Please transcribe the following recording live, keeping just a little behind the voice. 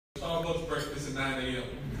Starbucks breakfast at 9 a.m.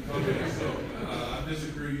 Okay, so I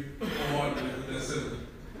disagree wholeheartedly with that sentiment.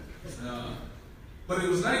 But it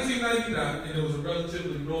was 1999, and it was a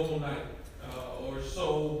relatively normal night, or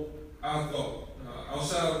so I thought.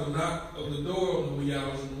 Outside of the knock of the door on the wee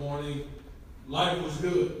hours in the morning, life was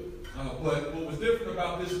good. But what was different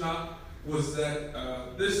about this knock was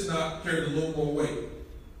that this knock carried a little more weight.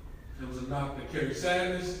 It was a knock that carried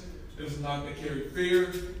sadness. It was a knock that carried fear.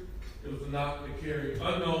 It was a knock that carried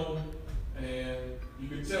unknown. And you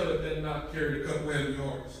could tell that that knock carried a couple heavy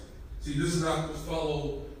hearts. See, this knock was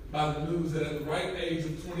followed by the news that at the ripe age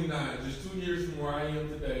of 29, just 2 years from where I am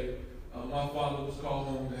today, my father was called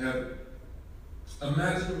home to heaven.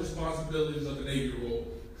 Imagine the responsibilities of an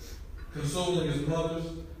 8-year-old, consoling his mothers,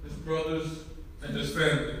 his brothers, and his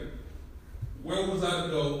family. Where was I to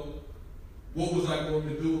go? What was I going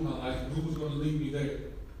to do in my life? And who was going to lead me there?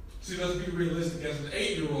 See, let's be realistic. As an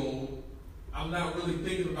 8-year-old, I'm not really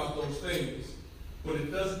thinking about those things, but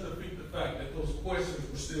it doesn't defeat the fact that those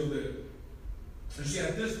questions were still there. And see,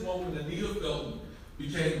 at this moment, Anita Felton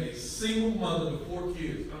became a single mother to 4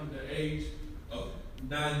 kids under the age of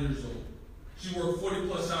 9 years old. She worked 40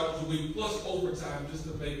 plus hours a week, plus overtime, just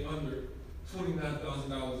to make under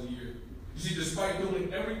 $29,000 a year. You see, despite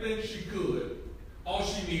doing everything she could, all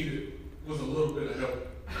she needed was a little bit of help.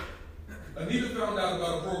 Anita found out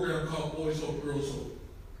about a program called Boys Hope, Girls Hope.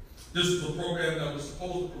 This is a program that was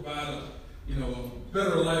supposed to provide a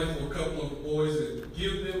better life for a couple of boys and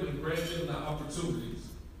give them and grant them the opportunities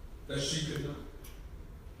that she could not.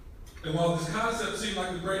 And while this concept seemed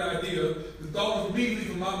like a great idea, the thought of me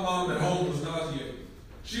leaving my mom at home was nauseating.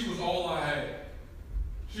 She was all I had.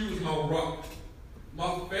 She was my rock. My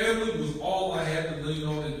family was all I had to lean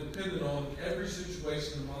on and depended on in every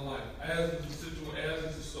situation in my life, as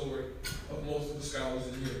is the story of most of the scholars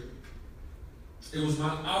in here. It was my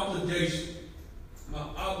obligation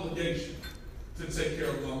to take care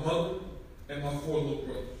of my mother and my 4 little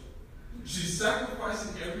brothers. She's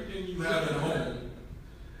sacrificing everything you have at home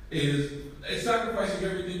sacrificing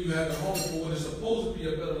everything you have at home for what is supposed to be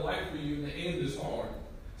a better life for you, and the end is hard.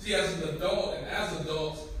 See, as an adult and as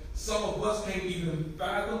adults, some of us can't even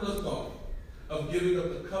fathom the thought of giving up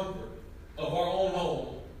the comfort of our own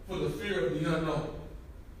home for the fear of the unknown.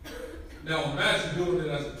 Now imagine doing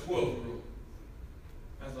it as a 12-year-old,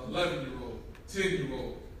 as an 11-year-old,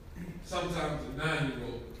 10-year-old, sometimes a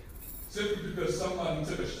 9-year-old, simply because somebody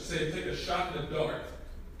said take a shot in the dark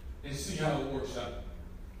and see how it works out.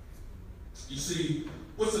 You see,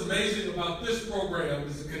 what's amazing about this program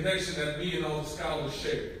is the connection that me and all the scholars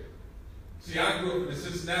share. See, I grew up in the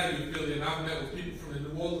Cincinnati affiliate, and I've met with people from the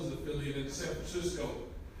New Orleans affiliate and San Francisco,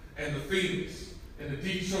 and the Phoenix, and the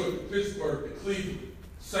Detroit, the Pittsburgh, the Cleveland,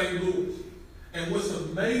 St. Louis. And what's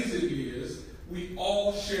amazing is we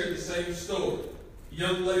all share the same story. A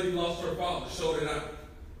young lady lost her father, so did I.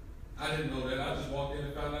 I didn't know that. I just walked in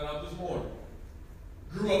and found that out this morning.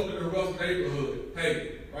 Grew up in a rough neighborhood.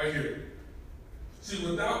 Hey, right here. See,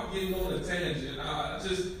 without getting on a tangent,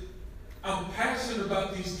 I'm passionate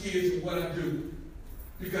about these kids and what I do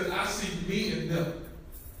because I see me in them.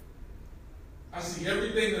 I see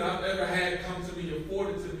everything that I've ever had come to me,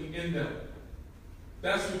 afforded to me in them.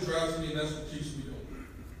 That's what drives me and that's what keeps me going.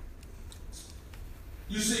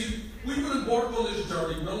 You see, we would embark on this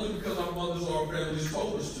journey not only because our mothers or our families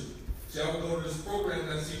told us to. See, I would go to this program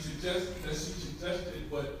that she suggested,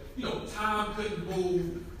 but time couldn't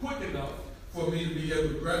move quick enough for me to be able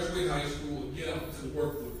to graduate high school and get out into the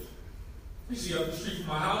workforce. You see, up the street from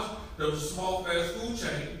my house, there was a small fast food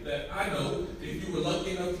chain that I know if you were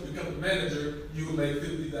lucky enough to become a manager, you would make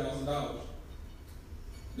 $50,000.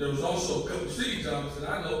 There was also a couple of city jobs that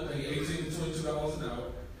I know pay $18 to $22 an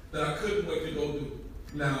hour that I couldn't wait to go do.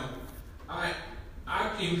 Now, I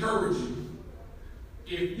encourage you,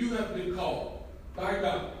 if you have been called by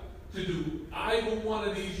God to do either one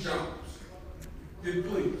of these jobs, then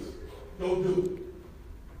please, go do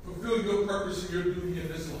it. Fulfill your purpose and your duty in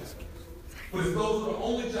this life. But if those are the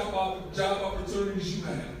only job opportunities you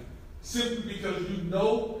have, simply because you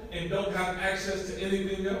know and don't have access to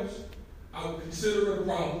anything else, I would consider it a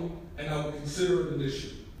problem and I would consider it an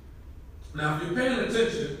issue. Now, if you're paying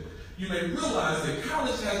attention, you may realize that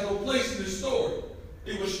college has no place in this story.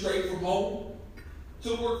 It was straight from home to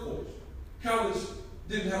the workforce. College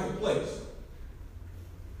didn't have a place.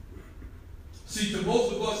 See, to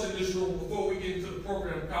most of us in this room, before we get into the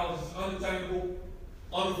program, college is unattainable,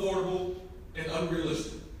 unaffordable, and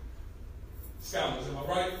unrealistic. Scholars, am I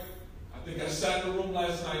right? I think I sat in the room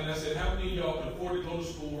last night and I said, how many of y'all can afford to go to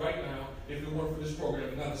school right now if it weren't for this program?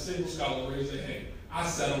 And not a single scholar raised their hand. I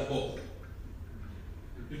sat on both.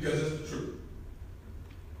 Because it's the truth.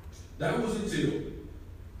 That was until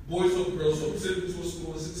boys hope, girls hope, sent me to a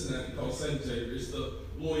school in Cincinnati called St. Xavier. It's the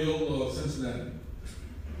Loyola of Cincinnati.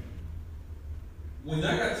 When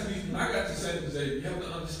I got to St. Xavier, you have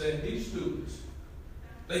to understand these students,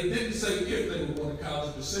 they didn't say if they were going to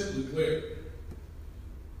college, but simply where.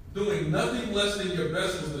 Doing nothing less than your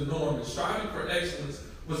best was the norm, and striving for excellence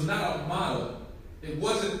was not a motto. It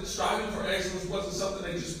wasn't, striving for excellence wasn't something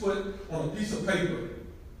they just put on a piece of paper,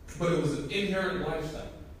 but it was an inherent lifestyle.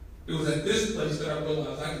 It was at this place that I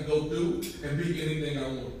realized I could go do and be anything I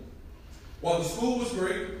wanted. While the school was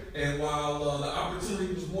great, and while the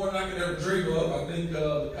opportunity was more than I could ever dream of, I think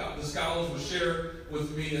the scholars will share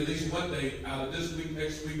with me at least one day out of this week,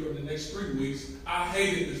 next week, or the next 3 weeks, I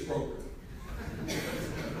hated this program.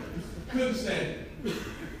 Couldn't stand it.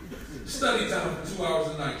 Study time for 2 hours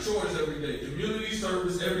a night, chores every day, community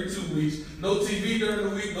service every 2 weeks, no TV during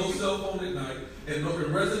the week, no cell phone at night, and no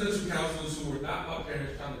residential counselors who were not my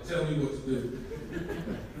parents trying to tell me what to do.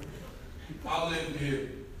 I'll let you hear.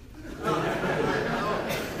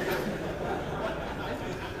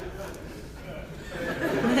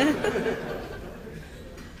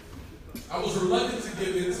 I was reluctant to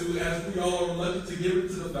give into, as we all are reluctant to give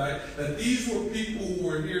into the fact that these were people who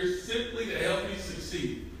were here simply to help me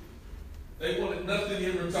succeed. They wanted nothing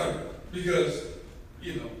in return because,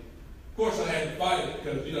 of course I had to fight it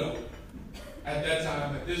because, at that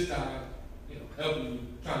time, at this time, trying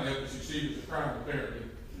to help you succeed is a crime apparently.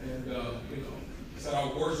 And, it's at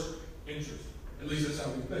our worst interest. At least that's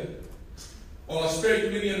how we think. While I spare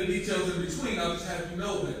you many of the details in between, I'll just have you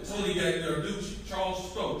know that Tony Gagliarducci,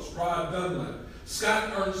 Charles Stokes, Rod Dunlap,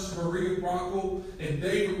 Scott Ernst, Maria Bronco, and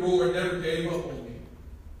David Rohr never gave up on me.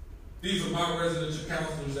 These are my residential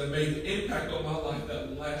counselors that made an impact on my life that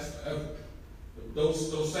will last forever.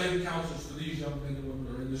 Those same counselors for these young men and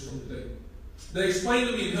women are in this room today. They explained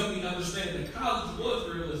to me and helped me understand that college was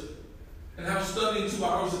realistic and how studying 2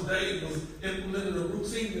 hours a day was implemented a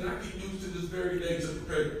routine that I could use to this very day to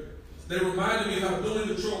prepare. They reminded me of how doing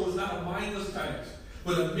the chore was not a mindless task,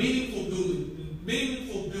 but a meaningful duty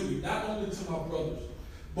not only to my brothers,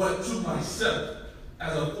 but to myself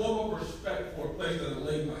as a form of respect for a place that I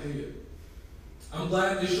laid my head. I'm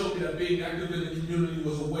glad they showed me that being active in the community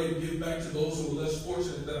was a way to give back to those who were less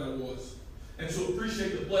fortunate than I was, and to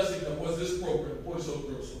appreciate the blessing that was this program, Boys Hope,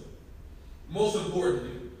 Girls Hope. Most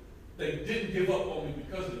importantly, they didn't give up on me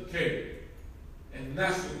because they cared, and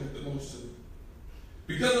that's what meant the most to me.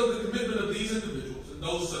 Because of the commitment of these individuals and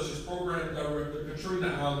those such as Program Director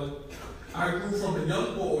Katrina Allen, I grew from a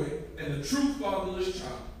young boy and a true fatherless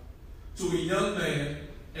child to a young man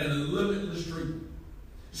and a limitless dreamer.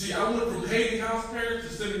 See, I went from hating house parents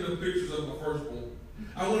to sending them pictures of my firstborn.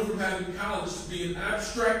 I went from having college to be an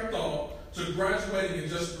abstract thought to graduating in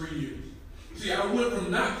just 3 years. See, I went from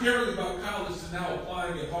not caring about college to now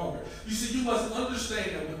applying at Harvard. You see, you must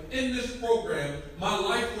understand that within this program, my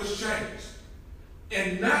life was changed.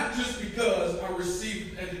 And not just because I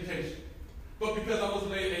received an education, but because I was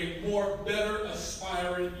made a more better,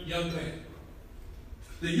 aspiring young man.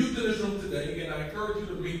 The youth in this room today, again, I encourage you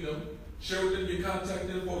to meet them, share with them your contact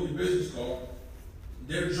info, your business card.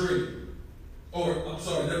 They're dreaming.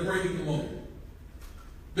 They're breaking the moment.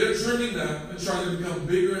 They're dreaming now and trying to become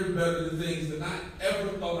bigger and better than things that I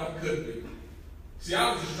ever thought I could be. See,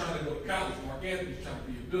 I was just trying to go to college. Mark Anthony was trying to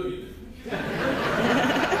be a billionaire.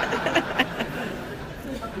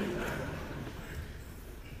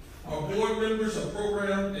 Our board members, our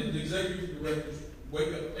program, and the executive directors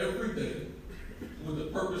wake up every day with the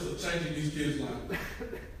purpose of changing these kids' lives.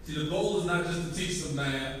 See, the goal is not just to teach them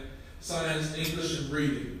math, science, English, and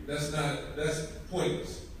reading. That's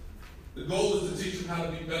pointless. The goal is to teach them how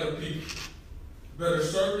to be better people, better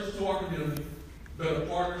servants to our community, better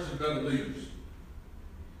partners, and better leaders.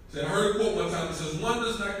 See, I heard a quote one time that says, "One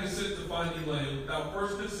does not consent to finding land without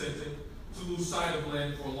first consenting to lose sight of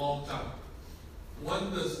land for a long time."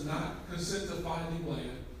 One does not consent to finding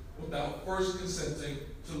land without first consenting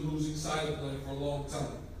to losing sight of land for a long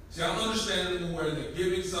time. See, I understand and aware that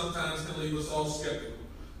giving sometimes can leave us all skeptical.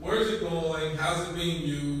 Where is it going? How's it being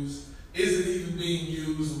used? Is it even being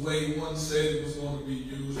used the way one said it was going to be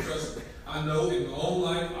used? Trust me, I know in my own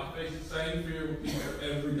life I face the same fear with people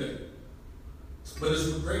every day. But it's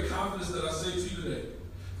with great confidence that I say to you today,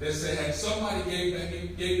 that said, had somebody gave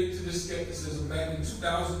it to this skepticism back in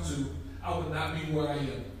 2002, I would not be where I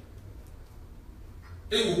am.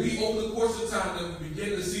 It will be over the course of time that we begin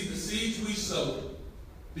to see the seeds we sowed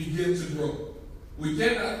begin to grow. We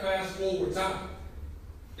cannot fast forward time.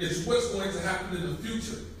 It's what's going to happen in the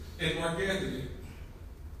future. And Mark Anthony,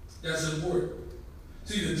 that's important.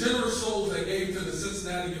 See, the generous souls that gave to the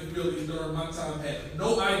Cincinnati affiliate during my time had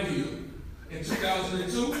no idea in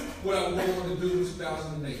 2002 what I would go on to do in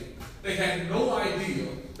 2008. They had no idea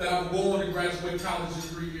that I would go on to graduate college in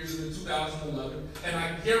 3 years in 2011. And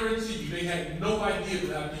I guarantee you, they had no idea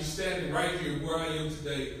that I'd be standing right here where I am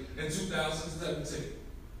today in 2017.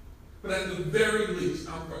 But at the very least,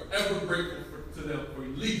 I'm forever grateful to them for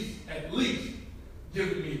at least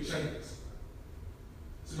giving me a chance.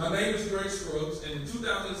 So my name is Greg Scruggs, and in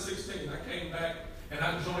 2016, I came back and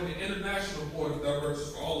I joined the International Board of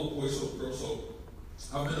Directors for all the Boys Hope Girls Hope.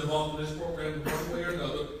 I've been involved in this program in one way or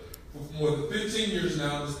another for more than 15 years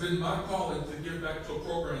now, and it's been my calling to give back to a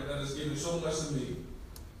program that has given so much to me.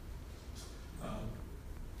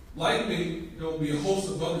 Like me, there will be a host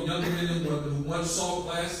of other young men and women who once saw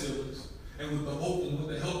glass ceilings, and with the hope and with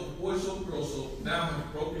the help of Boys Hope Girls Hope, now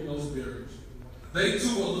have broken those barriers. They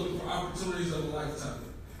too are looking for opportunities of a lifetime.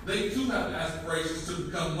 They too have aspirations to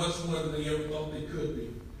become much more than they ever thought they could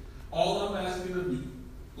be. All I'm asking of you,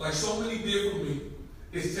 like so many did for me,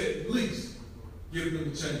 is to at least give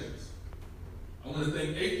them a chance. I want to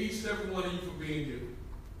thank each and every one of you for being here.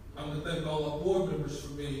 I want to thank all our board members for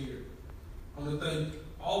being here. I want to thank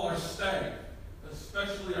all our staff,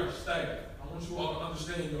 especially our staff. I want you all to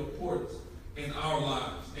understand your importance in our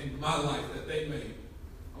lives, in my life that they made.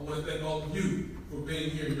 I want to thank all of you for being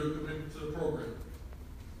here and your commitment to the program.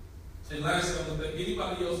 And lastly, I want to thank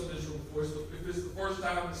anybody else in this room for it. If it's the first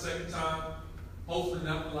time, the second time, hopefully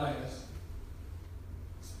not the last,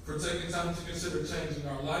 for taking time to consider changing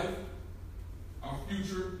our life, our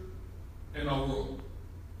future, and our world.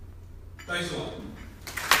 Thanks a lot.